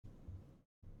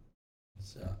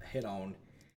So hit on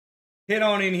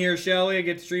in here, shall we?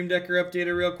 Get Stream Decker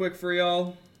updated real quick for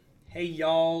y'all. Hey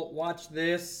y'all, watch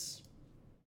this.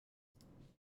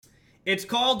 It's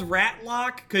called Rat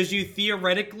Lock because you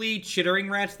theoretically Chittering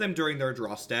Rats them during their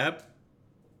draw step.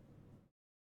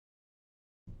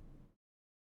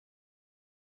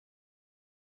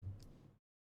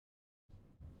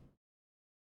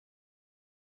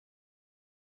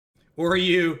 Or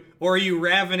you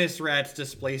Ravenous Rats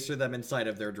Displacer them inside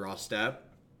of their draw step.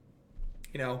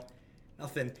 You know,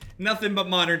 nothing but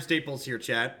modern staples here,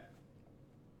 chat.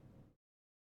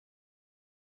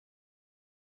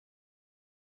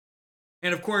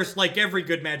 And of course, like every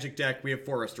good Magic deck, we have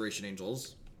 4 Restoration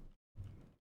Angels.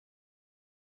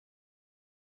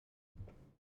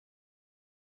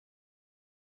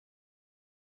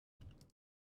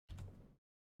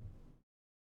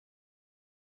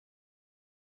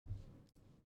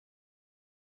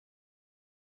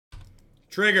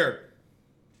 Trigger.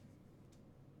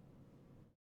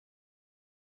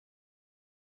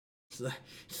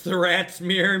 It's the Rat's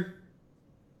Mirror.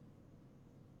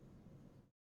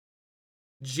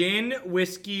 Gin,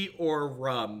 whiskey, or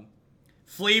rum.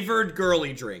 Flavored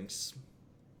girly drinks.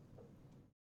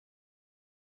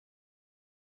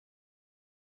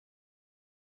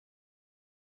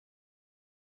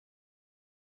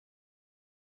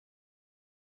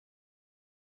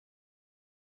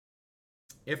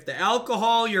 If the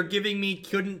alcohol you're giving me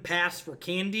couldn't pass for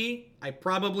candy, I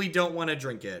probably don't want to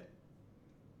drink it.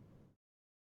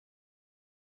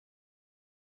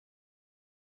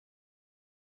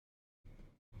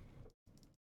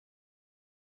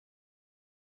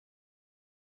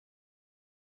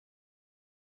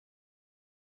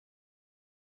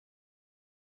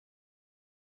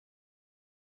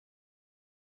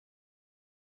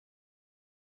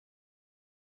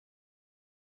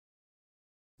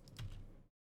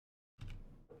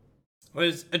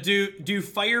 Do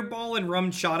Fireball and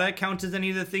Rum Chata count as any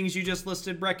of the things you just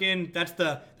listed, Brecken?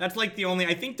 That's like the only,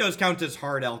 I think those count as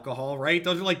hard alcohol, right?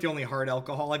 Those are like the only hard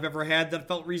alcohol I've ever had that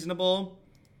felt reasonable.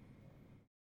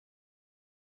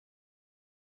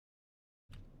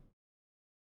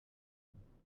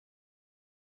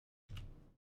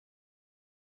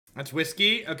 That's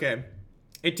whiskey? Okay.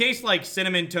 It tastes like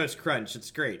Cinnamon Toast Crunch. It's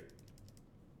great.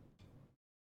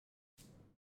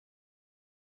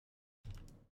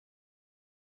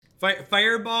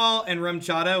 Fireball and Rum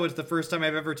Chata was the first time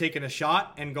I've ever taken a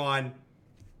shot and gone,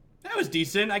 that was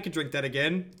decent. I could drink that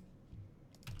again.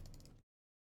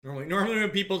 Normally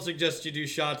when people suggest you do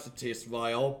shots, it tastes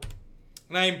vile.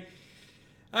 And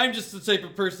I'm just the type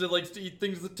of person that likes to eat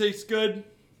things that taste good.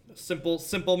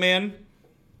 Simple man.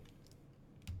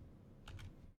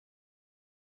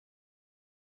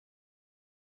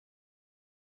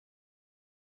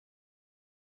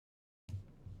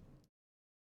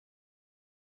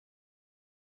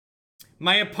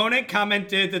 My opponent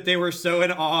commented that they were so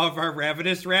in awe of our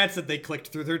Ravenous Rats that they clicked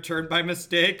through their turn by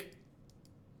mistake.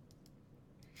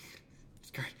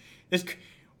 This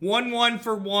 1/1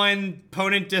 for 1.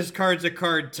 Opponent discards a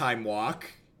card. Time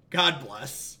walk. God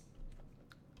bless.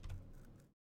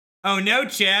 Oh no,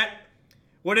 chat.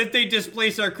 What if they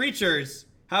displace our creatures?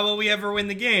 How will we ever win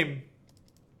the game?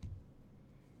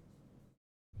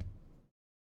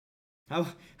 How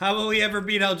will we ever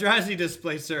beat Eldrazi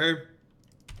Displacer?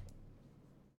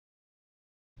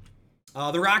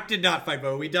 The Rock did not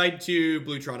 5-0. We died to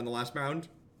Bluetron in the last round.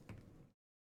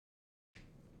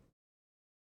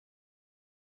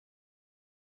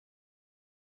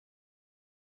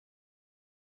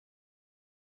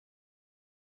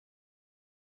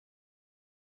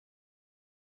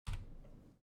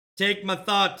 Take my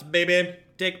thoughts, baby.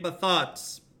 Take my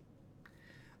thoughts.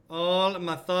 All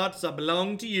my thoughts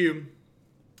belong to you.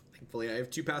 Thankfully, I have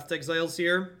 2 Path to Exiles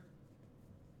here.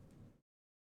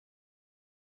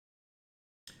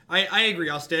 I agree,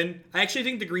 Austin. I actually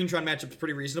think the Greentron matchup is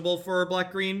pretty reasonable for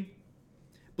black-green.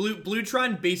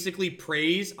 Bluetron basically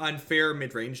preys on fair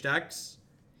mid-range decks.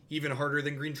 Even harder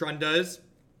than Greentron does.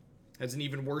 Has an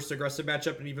even worse aggressive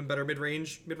matchup and even better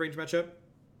mid-range matchup.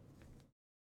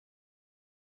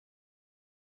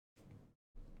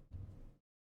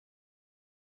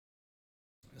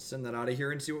 Let's send that out of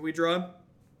here and see what we draw.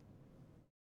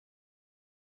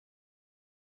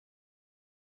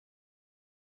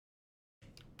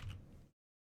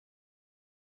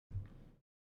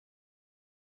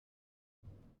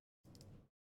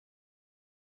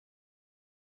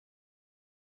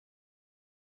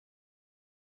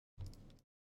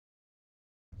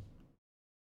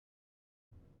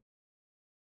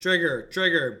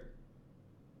 Trigger.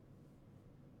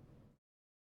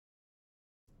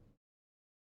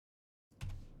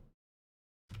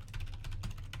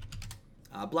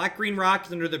 Black-green rock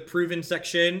is under the proven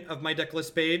section of my deck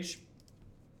list page.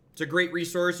 It's a great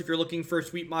resource if you're looking for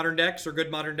sweet modern decks or good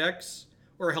modern decks,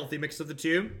 or a healthy mix of the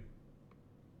two.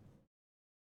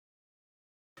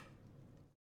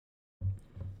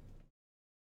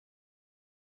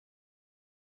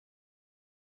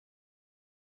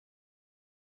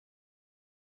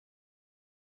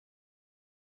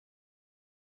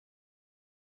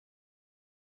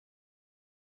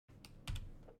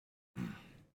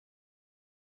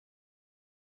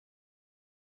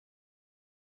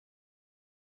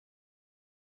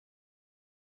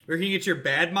 Where can you get your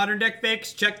bad modern deck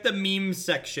fix? Check the memes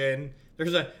section.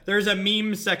 There's a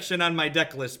meme section on my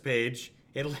deck list page.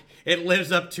 It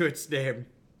lives up to its name.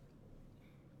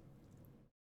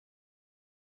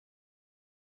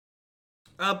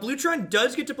 Bluetron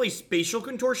does get to play Spatial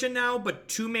Contortion now, but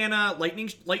 2-mana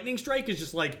Lightning Strike is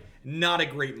just like not a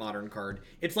great modern card.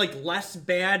 It's like less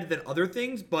bad than other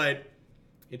things, but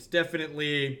it's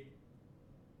definitely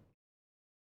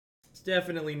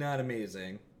not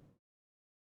amazing.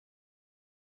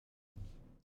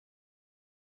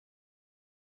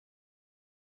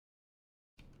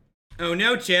 Oh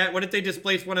no, chat. What if they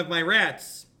displace one of my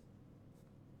rats?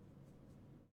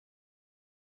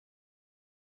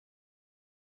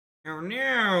 Oh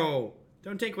no!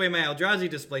 Don't take away my Eldrazi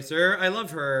Displacer. I love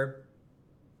her.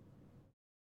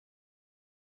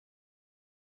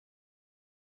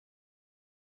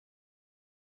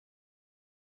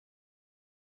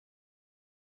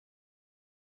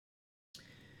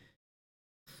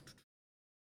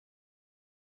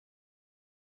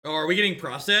 Oh, are we getting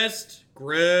processed?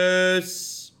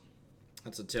 Gross.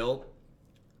 That's a tilt.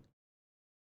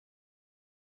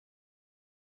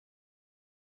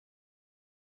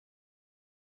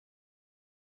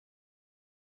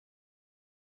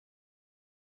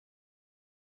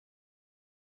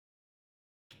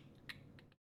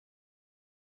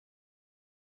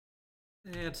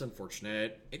 That's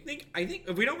unfortunate. I think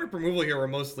if we don't rip removal here, we're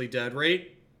mostly dead,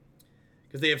 right?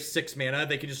 Because they have 6 mana,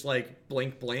 they can just like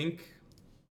blink.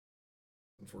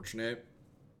 Unfortunate.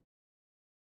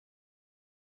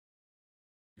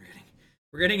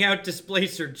 We're getting out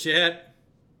Displacer, chat.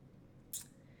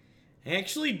 I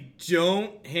actually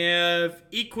don't have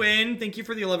Equin. Thank you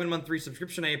for the 11-month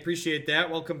resubscription. I appreciate that.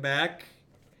 Welcome back.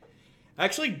 I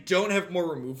actually don't have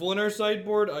more removal in our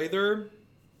sideboard either.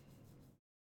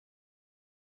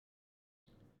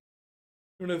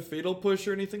 I don't have Fatal Push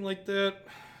or anything like that.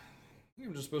 I think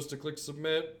I'm just supposed to click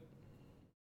submit.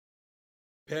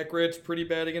 Pack Rat's pretty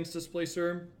bad against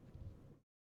Displacer.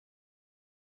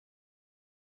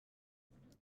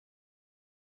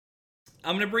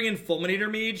 I'm going to bring in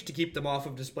Fulminator Mage to keep them off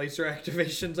of Displacer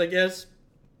activations, I guess.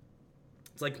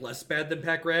 It's like less bad than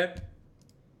Pack Rat.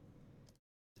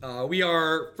 We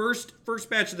are first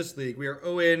match of this league. We are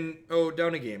 0-0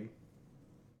 down a game.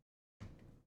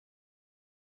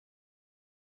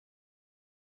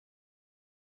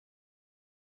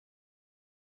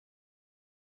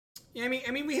 Yeah,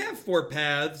 I mean, we have 4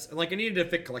 paths, and like I needed to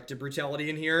fit Collective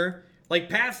Brutality in here. Like,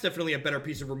 Path's definitely a better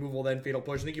piece of removal than Fatal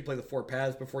Push. I think you play the 4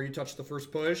 paths before you touch the first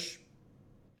push.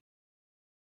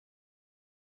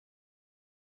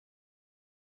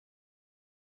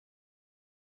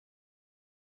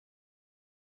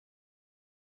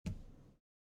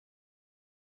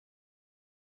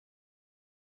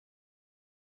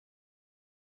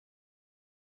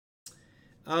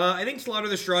 I think Slaughter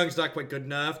the Strong is not quite good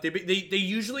enough. They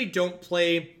usually don't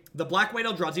play... The Black-White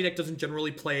Eldrazi deck doesn't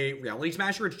generally play Reality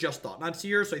Smasher. It's just Thought-Knot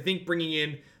Seer. So I think bringing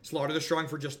in Slaughter the Strong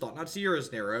for just Thought-Knot Seer is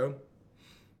narrow.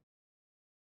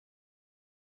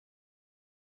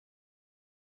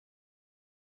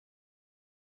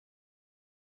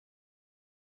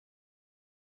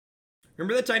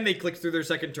 Remember the time they clicked through their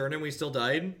second turn and we still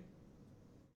died?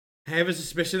 I have a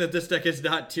suspicion that this deck is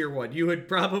not tier 1. You would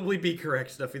probably be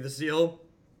correct, Stuffy the Seal.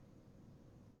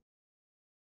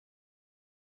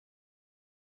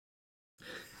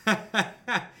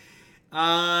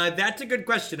 That's a good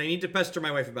question. I need to pester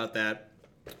my wife about that.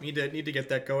 Need to get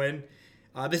that going.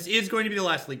 This is going to be the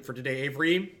last leak for today,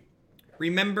 Avery.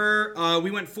 Remember,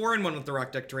 we went 4-1 with the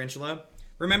Rock Deck Tarantula.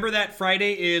 Remember that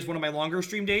Friday is one of my longer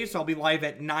stream days, so I'll be live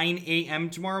at 9 a.m.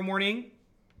 tomorrow morning.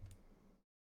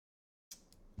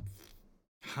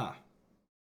 Huh.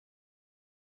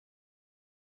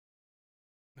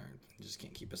 Alright, just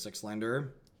can't keep a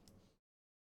 6-lander.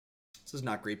 This is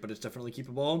not great, but it's definitely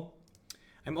keepable.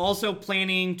 I'm also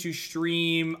planning to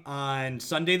stream on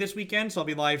Sunday this weekend, so I'll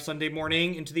be live Sunday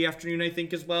morning into the afternoon, I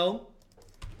think, as well.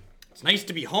 It's nice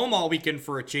to be home all weekend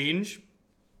for a change.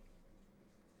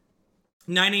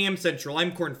 9 a.m. Central.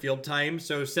 I'm Cornfield time,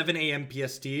 so 7 a.m.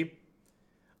 PST.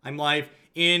 I'm live.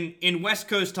 In West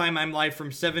Coast time, I'm live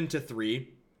from 7 to 3.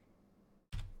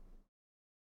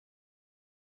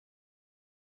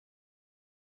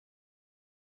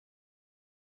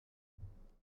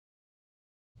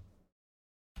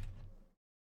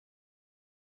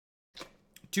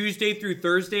 Tuesday through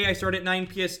Thursday, I start at 9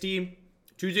 PST.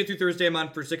 Tuesday through Thursday, I'm on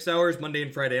for 6 hours. Monday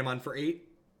and Friday, I'm on for 8.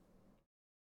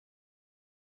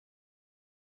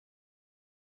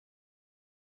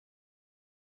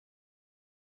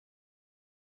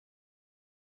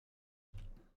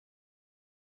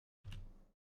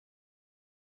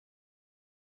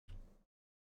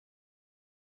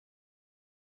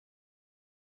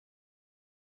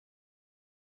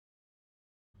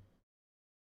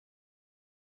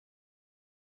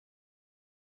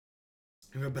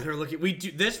 We have a better looking. We do.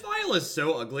 This vial is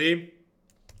so ugly.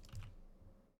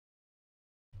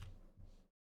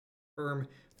 Firm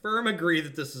agree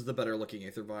that this is the better looking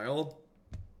Aether Vial.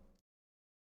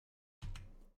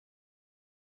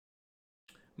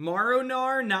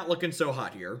 Marrow-Gnawer not looking so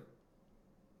hot here.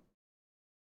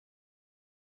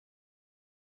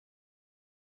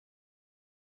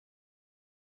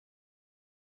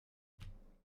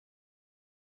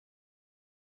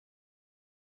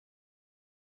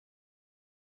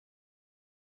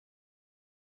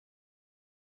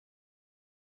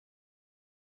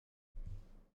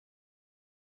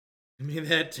 Give me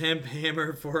that temp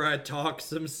hammer for I talk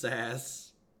some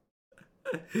sass.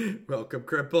 Welcome,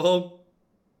 Cripple.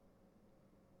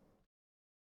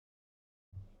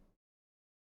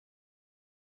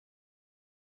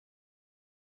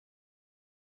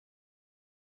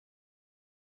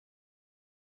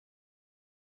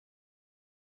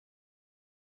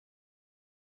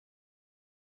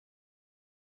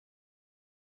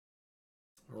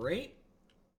 All right.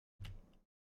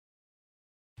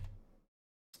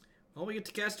 Well, we get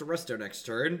to cast a Resto next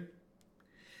turn.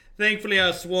 Thankfully,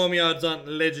 our Swarmyards aren't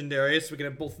legendary, so we can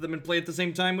have both of them in play at the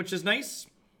same time, which is nice.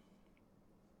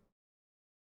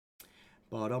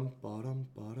 Bottom.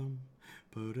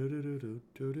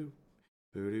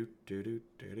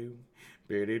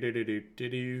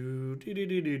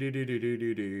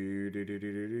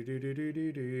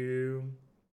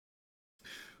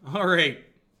 All right.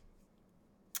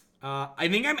 I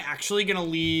think I'm actually gonna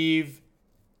leave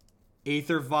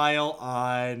Aether Vial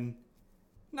on.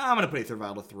 No, I'm gonna put Aether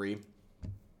Vial to 3.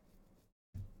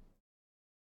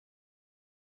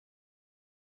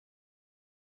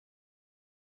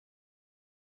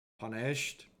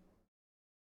 Punished.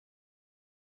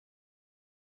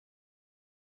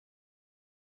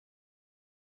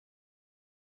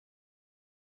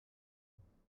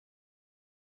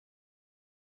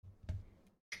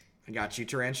 I got you,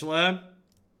 Tarantula.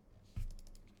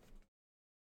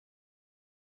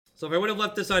 So if I would have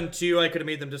left this on 2, I could have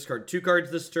made them discard 2 cards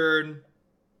this turn.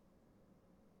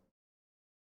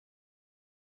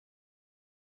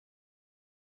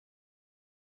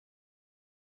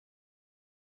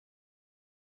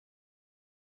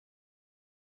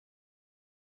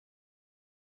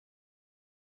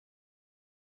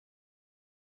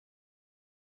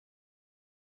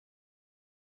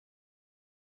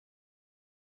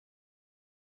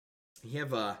 You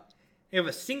have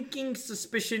a sinking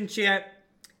suspicion, chat,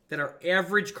 that our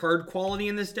average card quality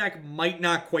in this deck might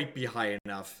not quite be high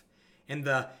enough. And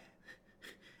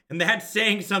that's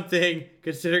saying something,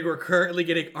 considering we're currently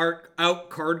getting out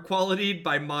card qualityed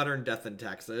by Modern Death and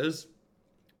Taxes.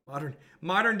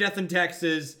 Modern Death and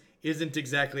Taxes isn't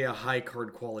exactly a high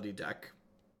card quality deck.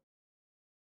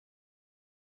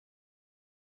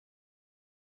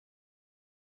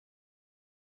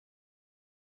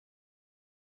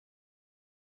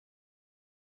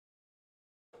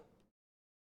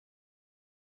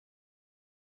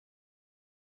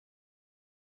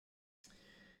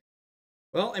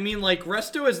 Well, I mean, like,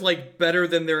 Resto is, like, better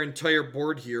than their entire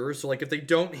board here. So, like, if they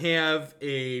don't have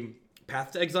a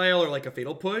Path to Exile or, like, a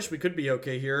Fatal Push, we could be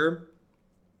okay here.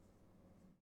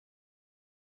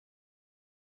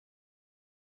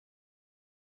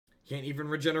 Can't even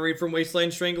regenerate from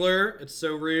Wasteland Strangler. It's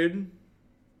so rude.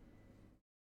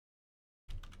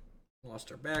 Lost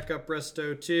our backup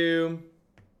Resto, too.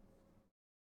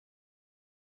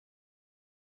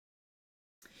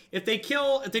 If they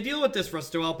deal with this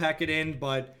Resto, I'll pack it in,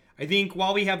 but I think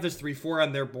while we have this 3-4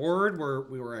 on their board,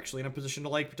 we were actually in a position to,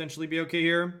 like, potentially be okay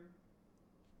here.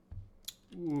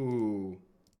 Ooh,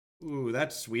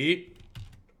 that's sweet.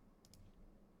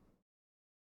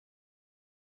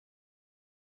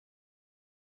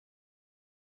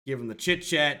 Give him the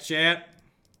chit-chat, chat.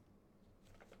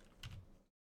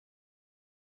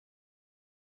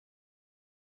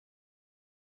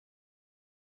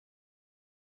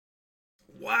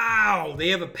 Wow, they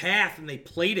have a path and they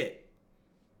played it.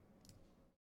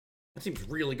 That seems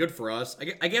really good for us.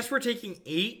 I guess we're taking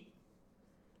 8.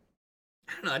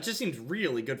 I don't know, it just seems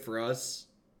really good for us.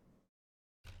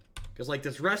 Because, like,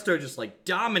 this resto just, like,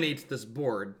 dominates this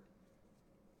board.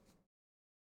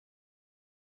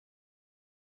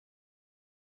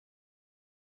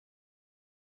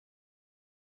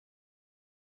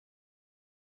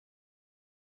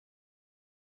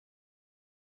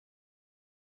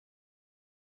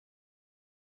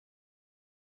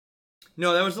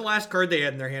 No, that was the last card they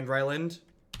had in their hand, Ryland.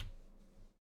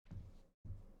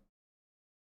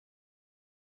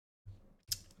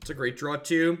 It's a great draw,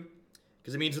 too.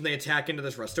 Because it means when they attack into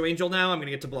this Resto Angel now, I'm going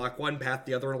to get to block 1, path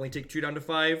the other, and only take 2 down to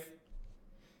 5.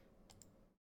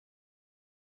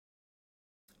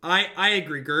 I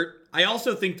agree, Gert. I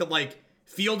also think that, like,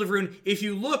 Field of Ruin, if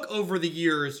you look over the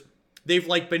years, they've,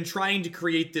 like, been trying to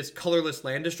create this colorless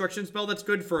land destruction spell that's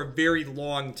good for a very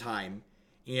long time.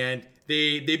 And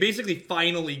they basically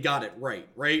finally got it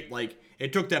right? Like,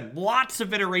 it took them lots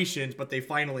of iterations, but they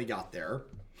finally got there.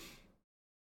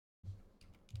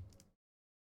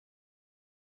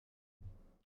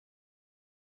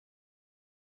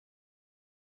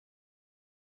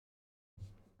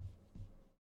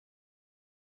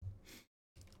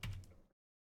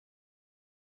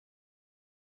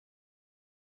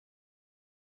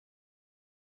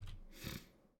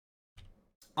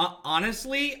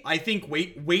 Honestly, I think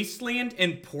Wasteland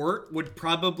and Port would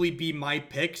probably be my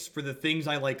picks for the things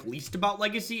I like least about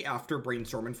Legacy after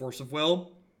Brainstorm and Force of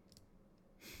Will.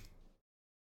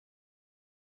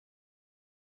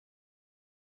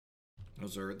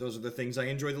 Those are the things I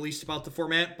enjoy the least about the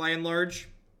format, by and large.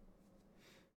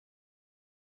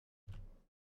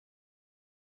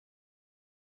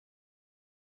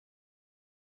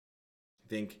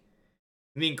 I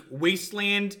think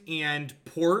Wasteland and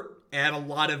Port add a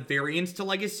lot of variance to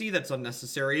Legacy that's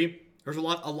unnecessary. There's a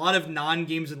lot of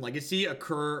non-games in Legacy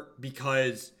occur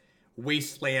because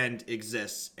Wasteland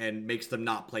exists and makes them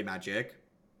not play Magic.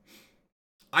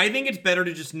 I think it's better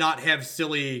to just not have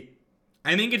silly...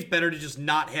 I think it's better to just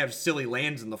not have silly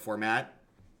lands in the format.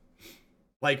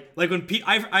 Like when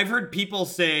I've heard people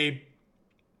say...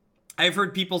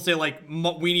 like,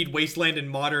 we need Wasteland and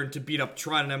Modern to beat up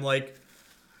Tron, and I'm like...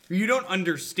 You don't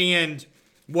understand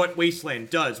what Wasteland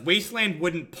does. Wasteland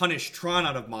wouldn't punish Tron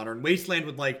out of Modern. Wasteland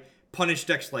would, like, punish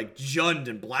decks like Jund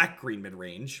and Black-Green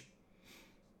mid-range.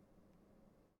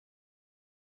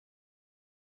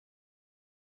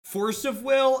 Force of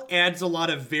Will adds a lot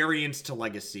of variance to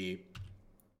Legacy.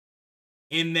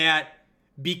 In that,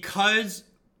 because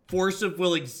Force of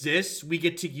Will exists, we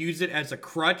get to use it as a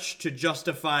crutch to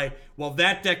justify, well,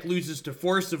 that deck loses to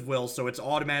Force of Will, so it's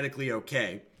automatically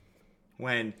okay.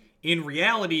 When, in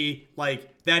reality,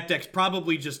 like, that deck's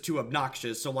probably just too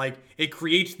obnoxious. So, like, it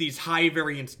creates these high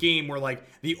variance game where, like,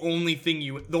 the only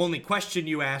question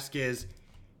you ask is,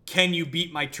 can you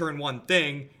beat my turn 1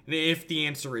 thing? And if the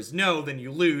answer is no, then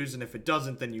you lose. And if it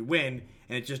doesn't, then you win.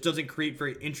 And it just doesn't create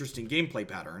very interesting gameplay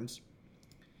patterns.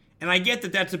 And I get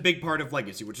that that's a big part of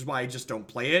Legacy, which is why I just don't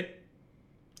play it.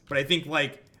 But I think,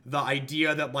 like, the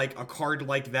idea that, like, a card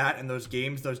like that in those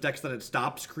games, those decks that it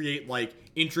stops, create, like,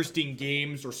 interesting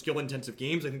games or skill-intensive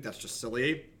games, I think that's just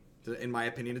silly. In my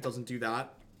opinion, it doesn't do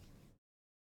that.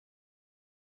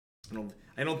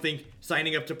 I don't think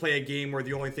signing up to play a game where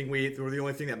the only thing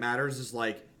that matters is,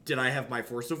 like, did I have my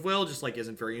Force of Will, just, like,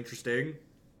 isn't very interesting.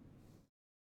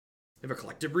 We have a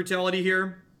Collective Brutality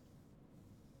here.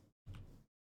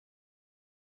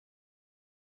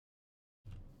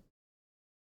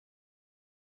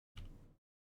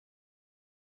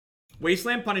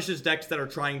 Wasteland punishes decks that are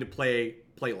trying to play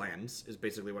lands, is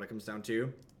basically what it comes down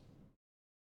to.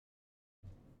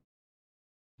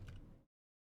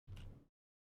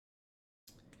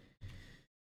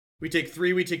 We take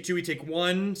 3, we take 2, we take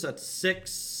 1, so that's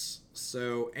 6.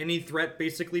 So any threat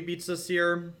basically beats us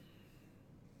here.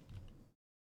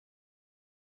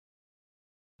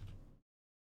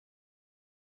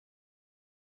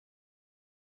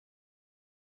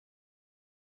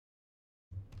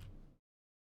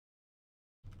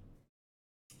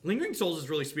 Lingering Souls is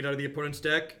really sweet out of the opponent's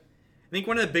deck. I think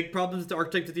one of the big problems with the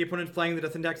archetype that the opponent's playing the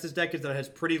Death and Taxes deck is that it has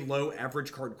pretty low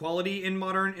average card quality in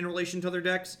Modern in relation to other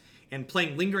decks. And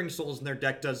playing Lingering Souls in their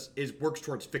deck works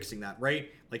towards fixing that,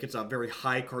 right? Like, it's a very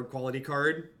high card quality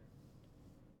card.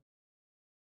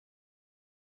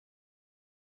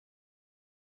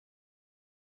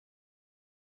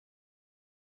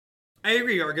 I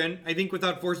agree, Argon. I think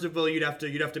without Force of Will, you'd have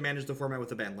to manage the format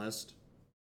with a ban list.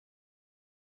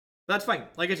 That's fine.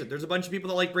 Like I said, there's a bunch of people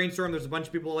that like Brainstorm. There's a bunch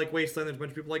of people that like Wasteland. There's a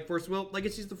bunch of people that like Force of Will.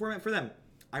 Legacy's the format for them.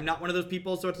 I'm not one of those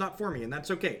people, so it's not for me, and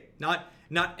that's okay. Not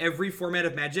every format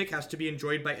of Magic has to be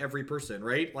enjoyed by every person,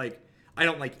 right? Like, I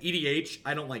don't like EDH,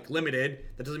 I don't like Limited.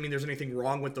 That doesn't mean there's anything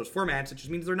wrong with those formats. It just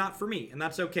means they're not for me, and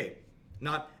that's okay.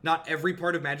 Not every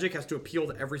part of Magic has to appeal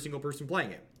to every single person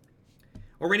playing it.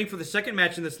 We're waiting for the second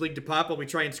match in this league to pop while we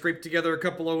try and scrape together a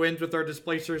couple of wins with our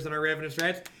Displacers and our Ravenous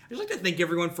Rats. I'd just like to thank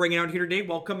everyone for hanging out here today.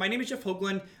 Welcome. My name is Jeff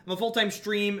Hoagland. I'm a full-time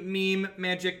meme,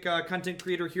 Magic content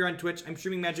creator here on Twitch. I'm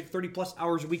streaming Magic 30-plus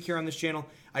hours a week here on this channel.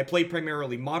 I play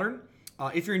primarily Modern.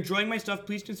 If you're enjoying my stuff,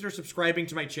 please consider subscribing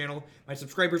to my channel. My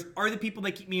subscribers are the people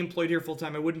that keep me employed here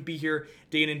full-time. I wouldn't be here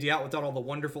day in and day out without all the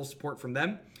wonderful support from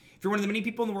them. If you're one of the many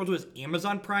people in the world who has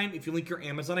Amazon Prime, if you link your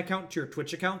Amazon account to your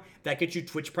Twitch account, that gets you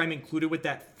Twitch Prime included with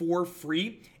that for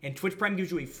free. And Twitch Prime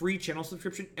gives you a free channel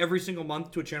subscription every single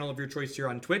month to a channel of your choice here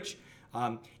on Twitch.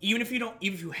 Even if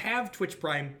you have Twitch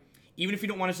Prime, even if you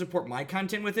don't want to support my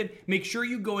content with it, make sure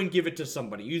you go and give it to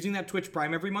somebody. Using that Twitch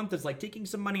Prime every month is like taking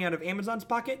some money out of Amazon's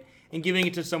pocket and giving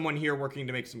it to someone here working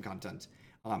to make some content.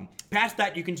 Past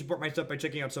that, you can support my stuff by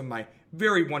checking out some of my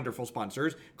very wonderful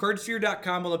sponsors.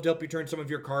 Cardsphere.com will love to help you turn some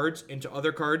of your cards into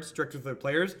other cards direct with their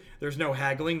players. There's no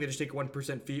haggling. They just take a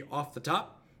 1% fee off the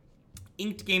top.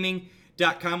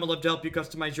 InkedGaming.com will love to help you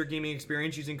customize your gaming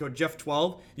experience using code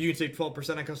Jeff12. You can save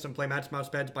 12% on custom playmats, mouse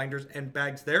pads, binders, and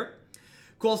bags there.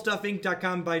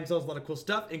 CoolStuffInc.com buys and sells a lot of cool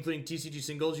stuff, including TCG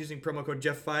singles using promo code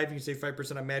Jeff5. You can save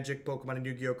 5% on Magic, Pokemon, and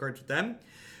Yu-Gi-Oh cards with them.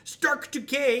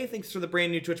 Stark2K, thanks for the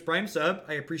brand new Twitch Prime sub.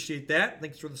 I appreciate that.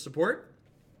 Thanks for the support.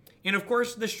 And of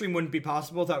course, this stream wouldn't be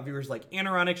possible without viewers like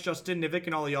Anaronix, Justin, Nivik,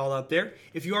 and all y'all out there.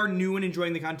 If you are new and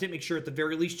enjoying the content, make sure at the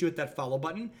very least you hit that follow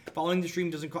button. Following the stream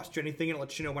doesn't cost you anything, and it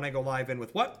lets you know when I go live and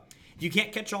with what. If you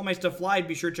can't catch all my stuff live,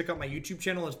 be sure to check out my YouTube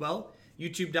channel as well.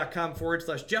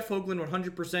 YouTube.com/Jeff Hoagland.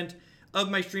 100%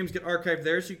 of my streams get archived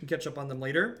there, so you can catch up on them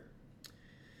later.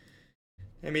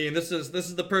 I mean, this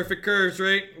is the perfect curves,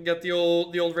 right? We got the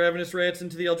old Ravenous Rats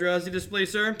into the Eldrazi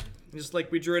Displacer, just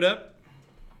like we drew it up.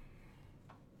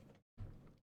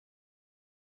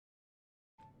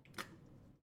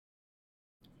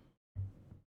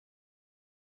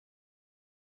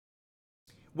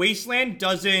 Wasteland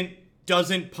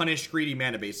doesn't punish greedy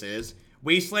mana bases.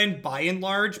 Wasteland, by and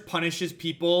large, punishes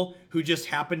people who just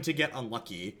happen to get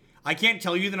unlucky. I can't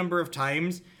tell you the number of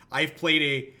times I've played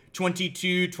a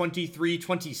 22, 23,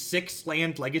 26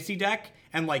 land legacy deck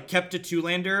and like kept a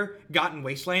 2-lander, gotten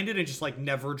wastelanded, and just like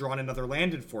never drawn another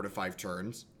land in 4 to 5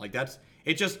 turns. Like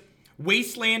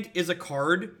Wasteland is a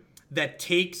card that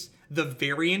takes the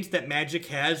variance that Magic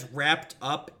has wrapped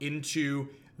up into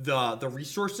the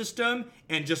resource system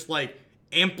and just like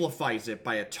amplifies it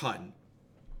by a ton.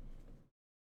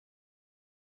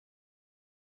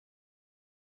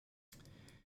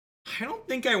 I don't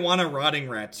think I want a Rotting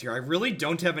Rats here. I really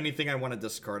don't have anything I want to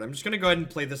discard. I'm just going to go ahead and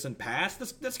play this and pass.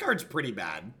 This card's pretty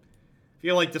bad. I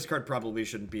feel like this card probably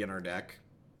shouldn't be in our deck.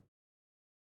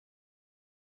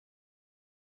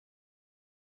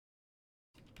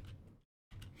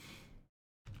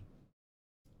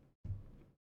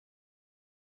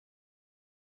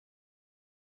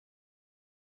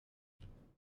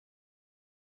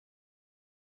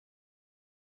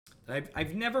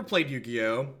 I've never played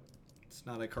Yu-Gi-Oh! It's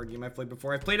not a card game I've played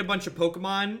before. I've played a bunch of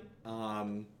Pokemon.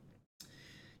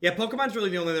 Yeah, Pokemon's really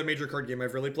the only other major card game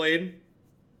I've really played.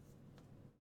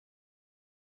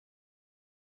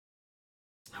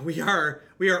 We are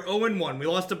 0-1. We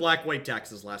lost to Black-White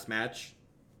Taxes last match.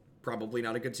 Probably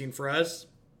not a good scene for us.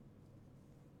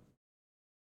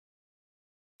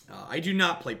 I do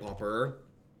not play Pauper.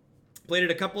 Played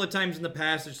it a couple of times in the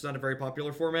past. It's just not a very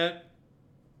popular format.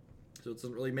 So it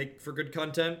doesn't really make for good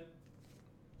content.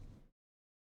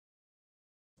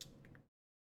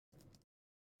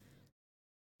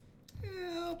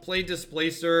 Yeah, I'll play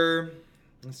Displacer.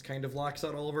 This kind of locks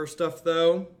out all of our stuff,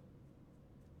 though.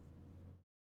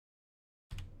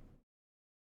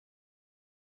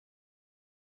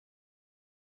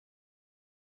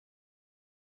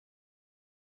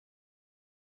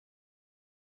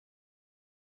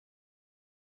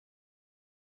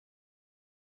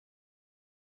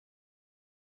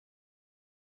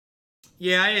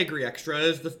 Yeah, I agree,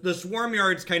 Extras. The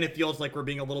Swarmyards kind of feels like we're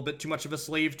being a little bit too much of a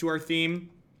slave to our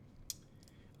theme.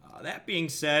 That being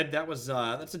said, that's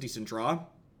a decent draw.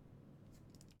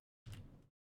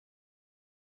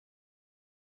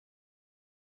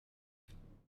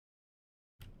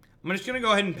 I'm just going to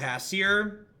go ahead and pass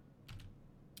here.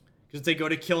 Because if they go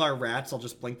to kill our rats, I'll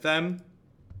just blink them.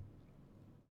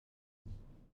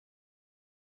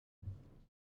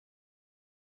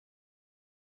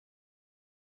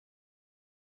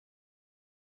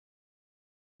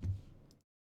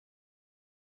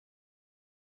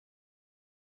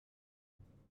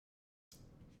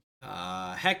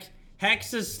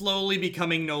 Hex is slowly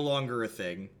becoming no longer a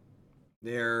thing.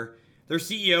 Their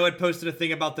CEO had posted a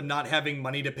thing about them not having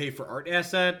money to pay for art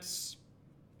assets.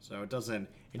 So it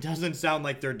doesn't sound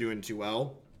like they're doing too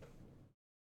well.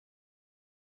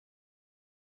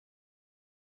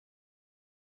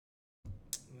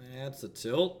 That's a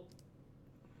tilt.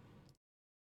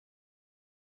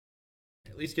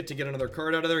 At least get to get another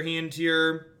card out of their hand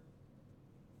here.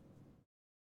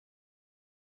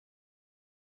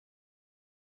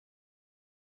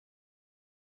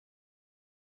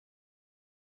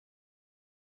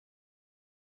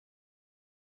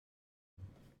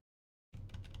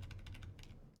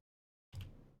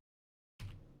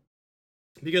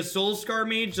 Because Soulscar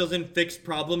Mage doesn't fix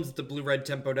problems that the blue-red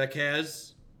tempo deck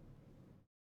has.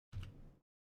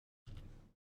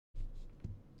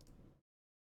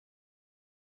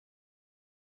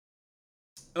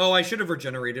 Oh, I should have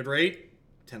regenerated, right?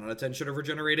 10 out of 10 should have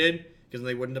regenerated, because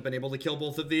they wouldn't have been able to kill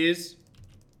both of these.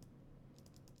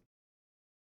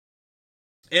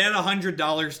 It had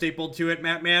 $100 stapled to it,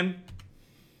 Mattman.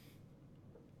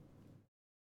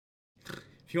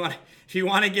 If you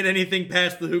want to get anything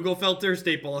past the Hugelfelter,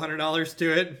 staple $100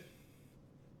 to it.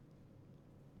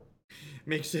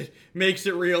 Makes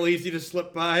it real easy to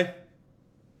slip by.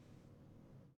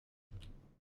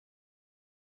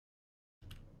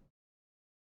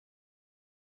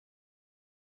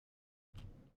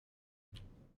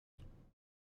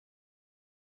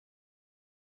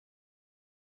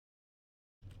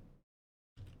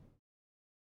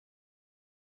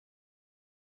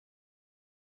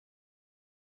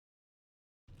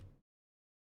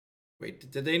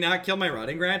 Wait, did they not kill my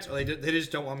Rotting Rats? Or they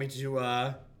just don't want me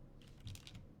to,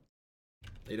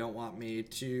 they don't want me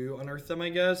to unearth them, I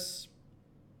guess?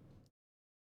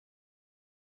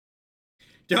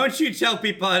 Don't you tell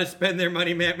people how to spend their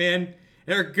money, Mattman.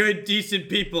 They're good, decent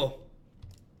people.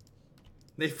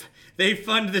 They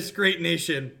fund this great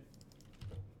nation.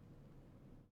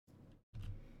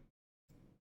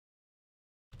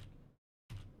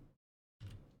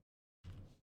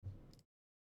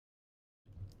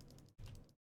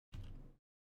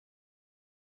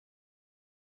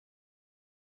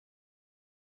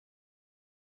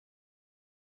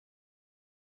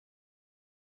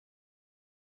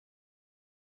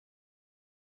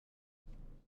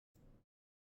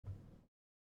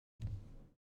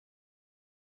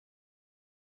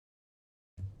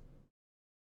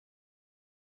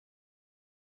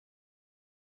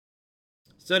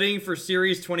 Studying for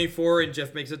Series 24 and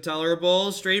Jeff makes it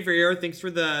tolerable. Straight for Air, thanks for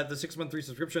the 6-month free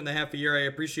subscription, the half a year. I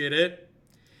appreciate it.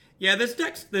 Yeah, this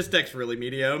deck's really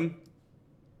medium.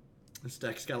 This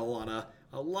deck's got a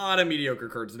lot of mediocre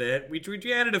cards in it. We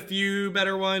added a few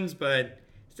better ones, but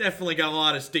it's definitely got a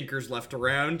lot of stinkers left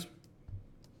around.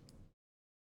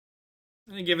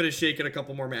 I'm gonna give it a shake at a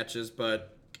couple more matches,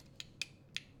 but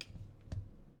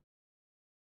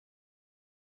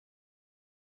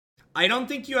I don't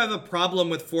think you have a problem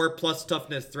with 4+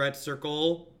 toughness threat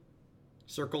Circle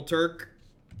Turk.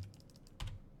 I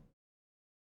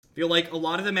feel like a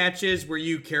lot of the matches where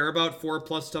you care about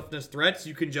 4+ toughness threats,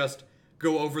 you can just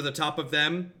go over the top of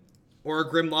them. Or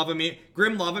Grim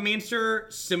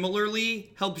Lavamancer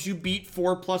similarly helps you beat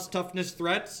 4+ toughness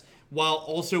threats while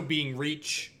also being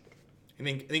reach. I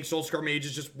think Soulscar Mage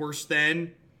is just worse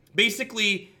than.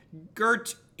 Basically,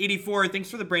 Gert84, thanks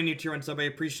for the brand new tier 1 sub. I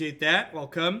appreciate that.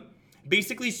 Welcome.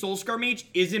 Basically, Soulscar Mage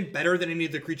isn't better than any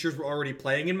of the creatures we're already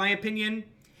playing, in my opinion.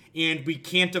 And we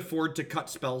can't afford to cut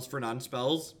spells for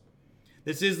non-spells.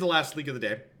 This is the last league of the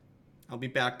day. I'll be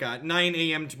back at 9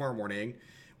 a.m. tomorrow morning.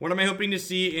 What am I hoping to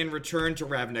see in Return to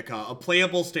Ravnica? A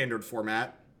playable standard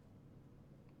format.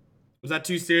 Was that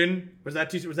too soon? Was that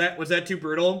too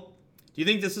brutal? Do you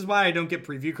think this is why I don't get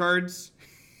preview cards?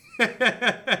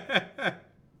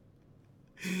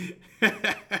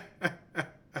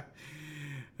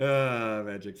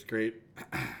 Magic's great.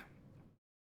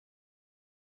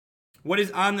 What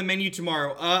is on the menu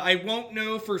tomorrow? I won't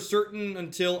know for certain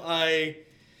until I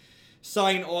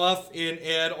sign off and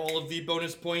add all of the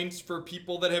bonus points for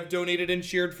people that have donated and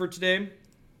shared for today.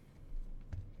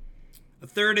 A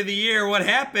third of the year. What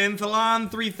happened?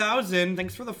 Thalon 3000.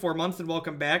 Thanks for the 4 months and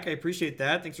welcome back. I appreciate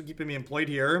that. Thanks for keeping me employed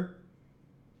here.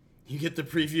 You get the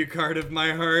preview card of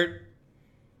my heart.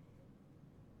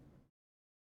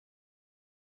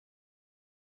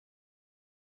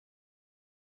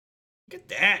 Look at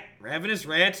that. Ravenous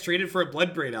Rats traded for a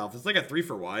Bloodbraid Elf. It's like a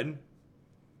 3-for-1.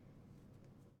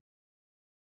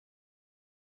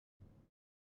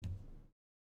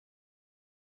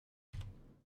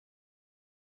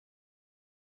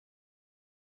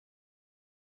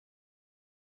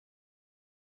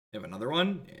 You have another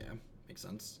one? Yeah, makes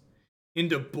sense.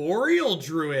 into Boreal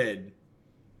Druid.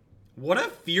 What a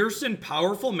fierce and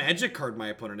powerful magic card my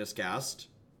opponent has cast.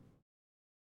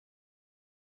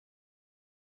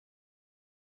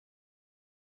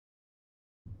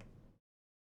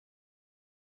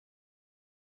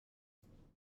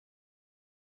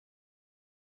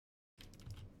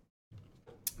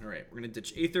 Alright, we're going to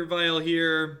ditch Aether Vial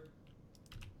here.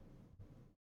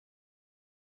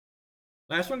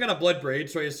 Last one got a Blood Braid,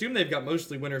 so I assume they've got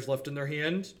mostly winners left in their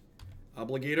hand.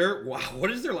 Obligator. Wow,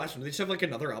 what is their last one? Do they just have like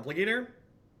another Obligator?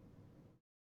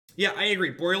 Yeah, I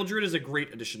agree. Boreal Druid is a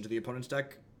great addition to the opponent's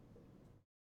deck.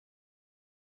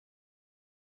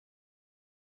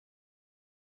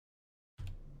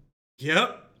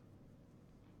 Yep.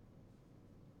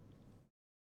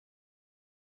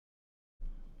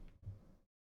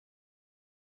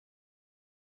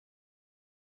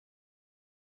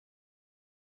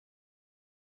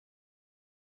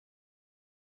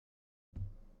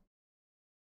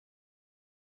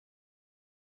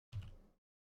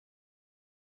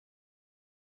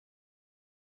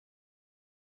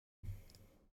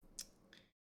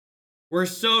 We're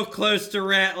so close to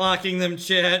rat locking them,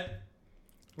 chat.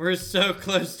 We're so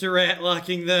close to rat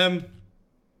locking them.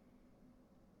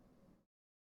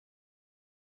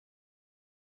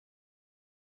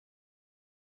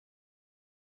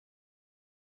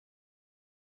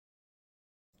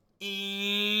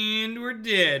 And we're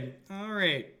dead.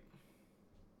 Alright.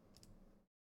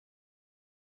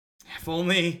 If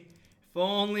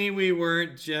only we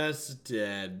weren't just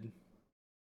dead.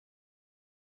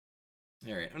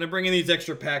 Alright, I'm gonna bring in these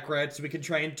extra pack rats so we can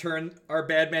try and turn our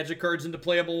bad magic cards into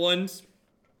playable ones.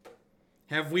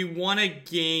 Have we won a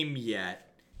game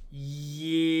yet?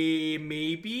 Yeah,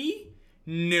 maybe?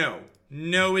 No.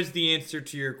 No is the answer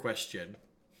to your question.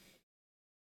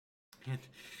 And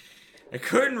I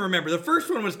couldn't remember. The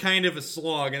first one was kind of a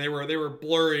slog, and they were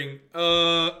blurring.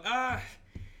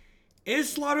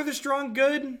 Is Slaughter the Strong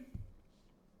good?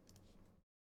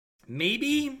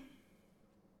 Maybe?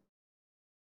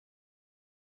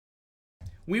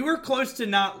 We were close to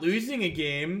not losing a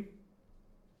game.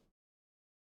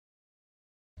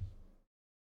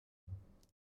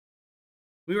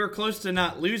 We were close to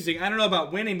not losing. I don't know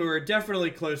about winning, but we were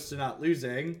definitely close to not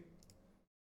losing.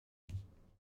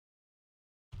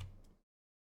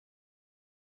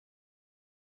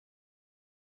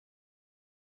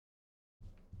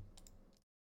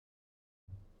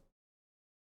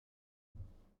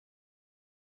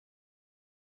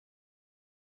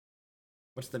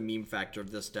 What's the meme factor of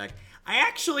this deck? I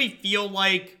actually feel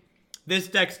like this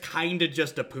deck's kind of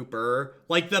just a pooper.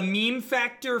 Like, the meme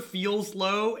factor feels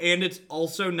low, and it's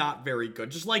also not very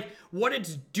good. Just, like, what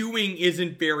it's doing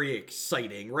isn't very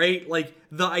exciting, right? Like,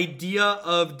 the idea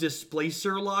of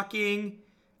Displacer locking,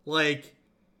 like,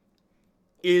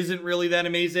 isn't really that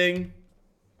amazing.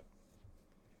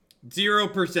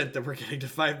 0% that we're getting to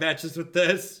 5 matches with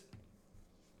this.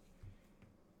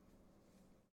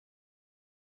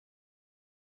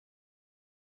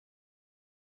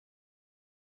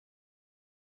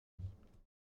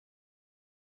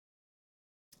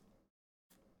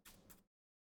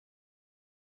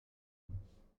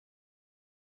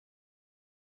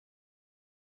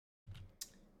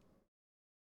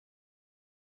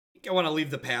 I want to leave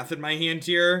the path in my hand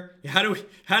here. How do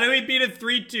we beat a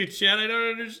 3-2, chat? I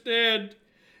don't understand.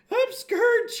 I'm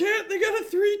scared, chat. They got a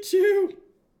 3-2.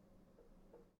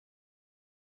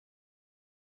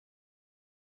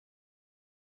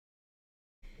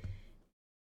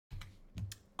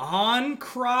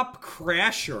 On-crop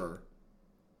Crasher.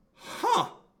 Huh.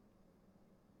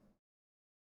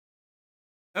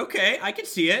 Okay, I can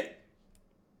see it.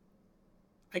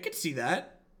 I can see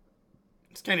that.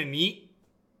 It's kind of neat.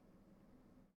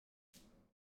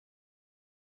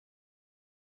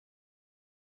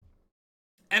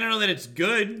 I don't know that it's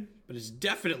good, but it's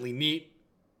definitely neat.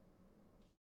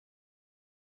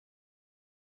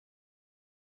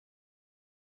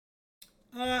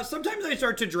 Sometimes I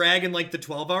start to drag in like the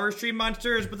 12-hour stream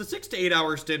monsters, but the 6 to 8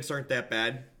 hour stints aren't that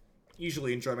bad.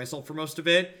 Usually enjoy myself for most of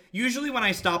it. Usually when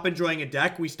I stop enjoying a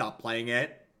deck, we stop playing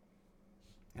it.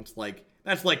 That's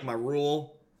like my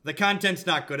rule. The content's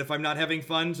not good if I'm not having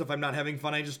fun, so if I'm not having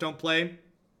fun, I just don't play.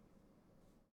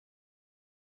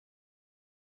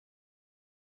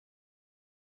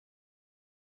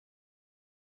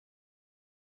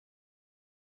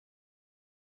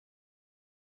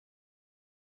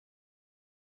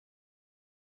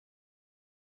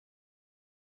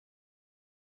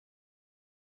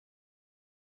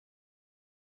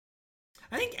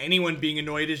 I think anyone being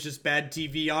annoyed is just bad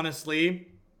TV, honestly.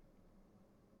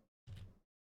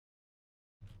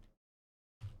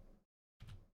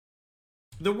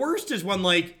 The worst is when,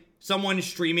 like, someone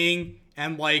streaming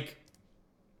and like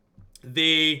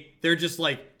they're just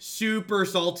like super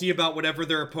salty about whatever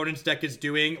their opponent's deck is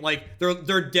doing. Like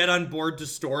they're dead on board to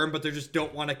Storm, but they just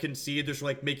don't want to concede. They're just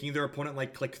like making their opponent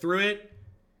like click through it.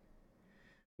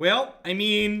 Well, I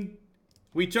mean,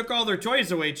 we took all their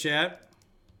toys away, chat.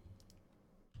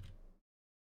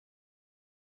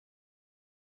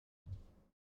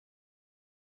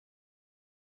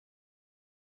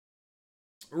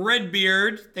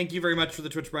 Redbeard, thank you very much for the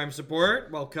Twitch Prime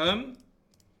support. Welcome.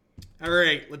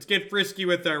 Alright, let's get frisky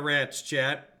with our rats,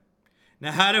 chat.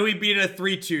 Now, how do we beat a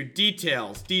 3-2?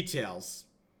 Details.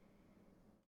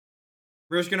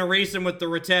 We're just gonna race him with the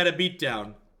Rattata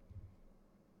beatdown.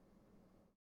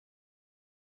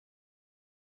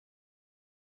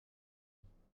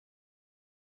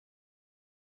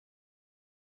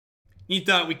 You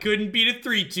thought we couldn't beat a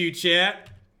 3-2, chat?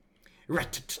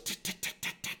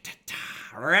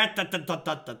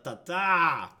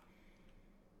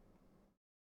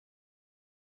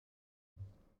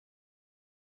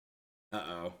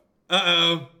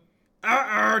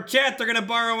 Chat, they're gonna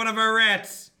borrow one of our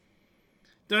rats.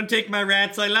 Don't take my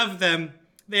rats, I love them.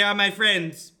 They are my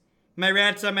friends. My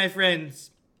rats are my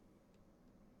friends.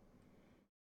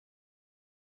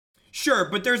 Sure,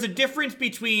 but there's a difference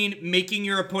between making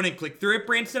your opponent click through it,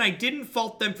 Branson. I didn't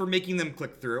fault them for making them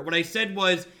click through it. What I said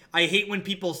was, I hate when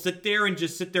people sit there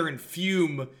and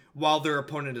fume while their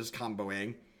opponent is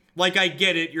comboing. Like, I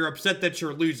get it, you're upset that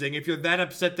you're losing. If you're that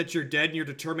upset that you're dead and you're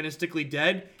deterministically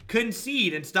dead,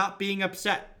 concede and stop being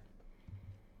upset.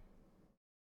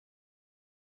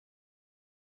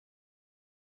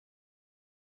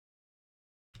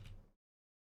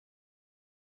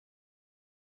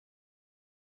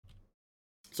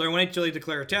 So I want to actually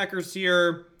declare attackers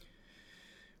here.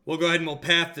 We'll go ahead and we'll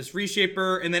path this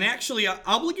Reshaper. And then actually,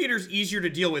 Obligator's easier to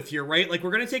deal with here, right? Like,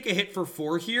 we're going to take a hit for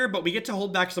 4 here, but we get to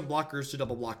hold back some blockers to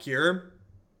double block here.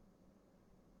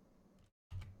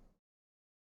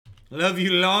 Love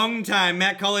you long time.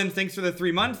 Matt Collins, thanks for the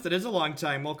 3 months. That is a long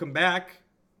time. Welcome back.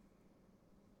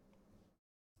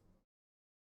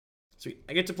 Sweet.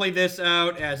 I get to play this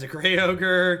out as a Grey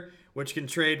Ogre, which can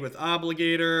trade with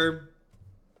Obligator.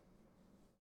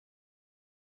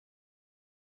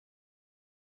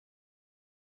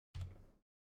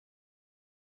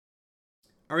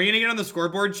 Are we going to get on the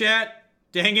scoreboard, chat?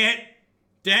 Dang it.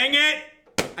 Dang it.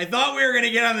 I thought we were going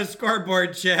to get on the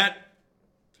scoreboard, chat.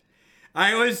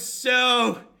 I was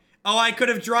so... Oh, I could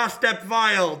have draw step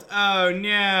vialed. Oh,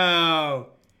 no.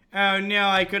 Oh, no,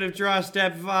 I could have draw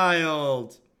step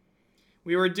vialed.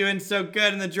 We were doing so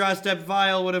good and the draw step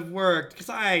vial would have worked. Because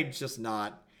I'm just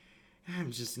not.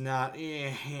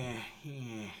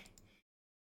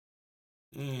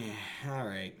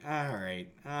 Alright.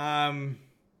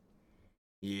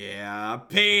 Yeah,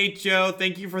 Joe,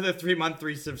 thank you for the 3-month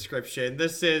resubscription.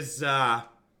 This is,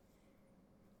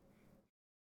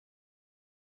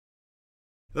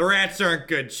 The rats aren't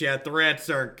good, chat. The rats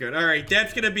aren't good. Alright,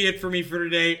 that's gonna be it for me for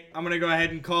today. I'm gonna go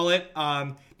ahead and call it.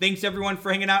 Thanks everyone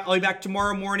for hanging out. I'll be back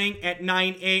tomorrow morning at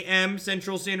 9 a.m.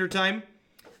 Central Standard Time.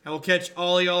 I will catch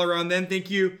all y'all around then.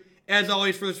 Thank you, as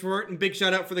always, for the support, and big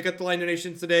shout out for the Cut the Line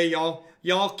donations today.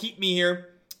 Y'all keep me here.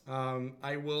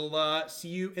 I will see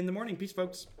you in the morning. Peace,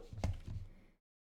 folks.